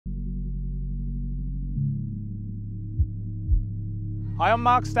Hi, I'm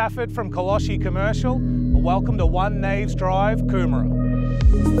Mark Stafford from Kollosche Commercial. Welcome to 1 Naves Drive, Coomera.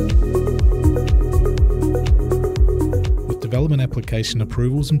 With development application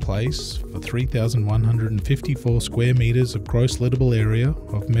approvals in place for 3,154 square metres of gross lettable area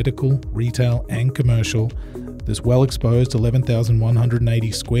of medical, retail and commercial, this well-exposed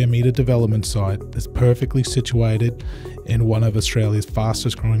 11,180 square metre development site is perfectly situated in one of Australia's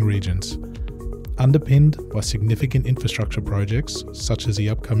fastest growing regions. Underpinned by significant infrastructure projects such as the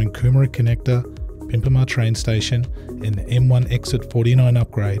upcoming Coomera Connector, Pimpama train station and the M1 Exit 49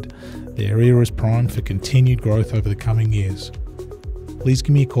 upgrade, the area is primed for continued growth over the coming years. Please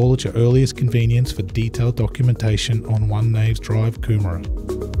give me a call at your earliest convenience for detailed documentation on 1 Naves Drive, Coomera.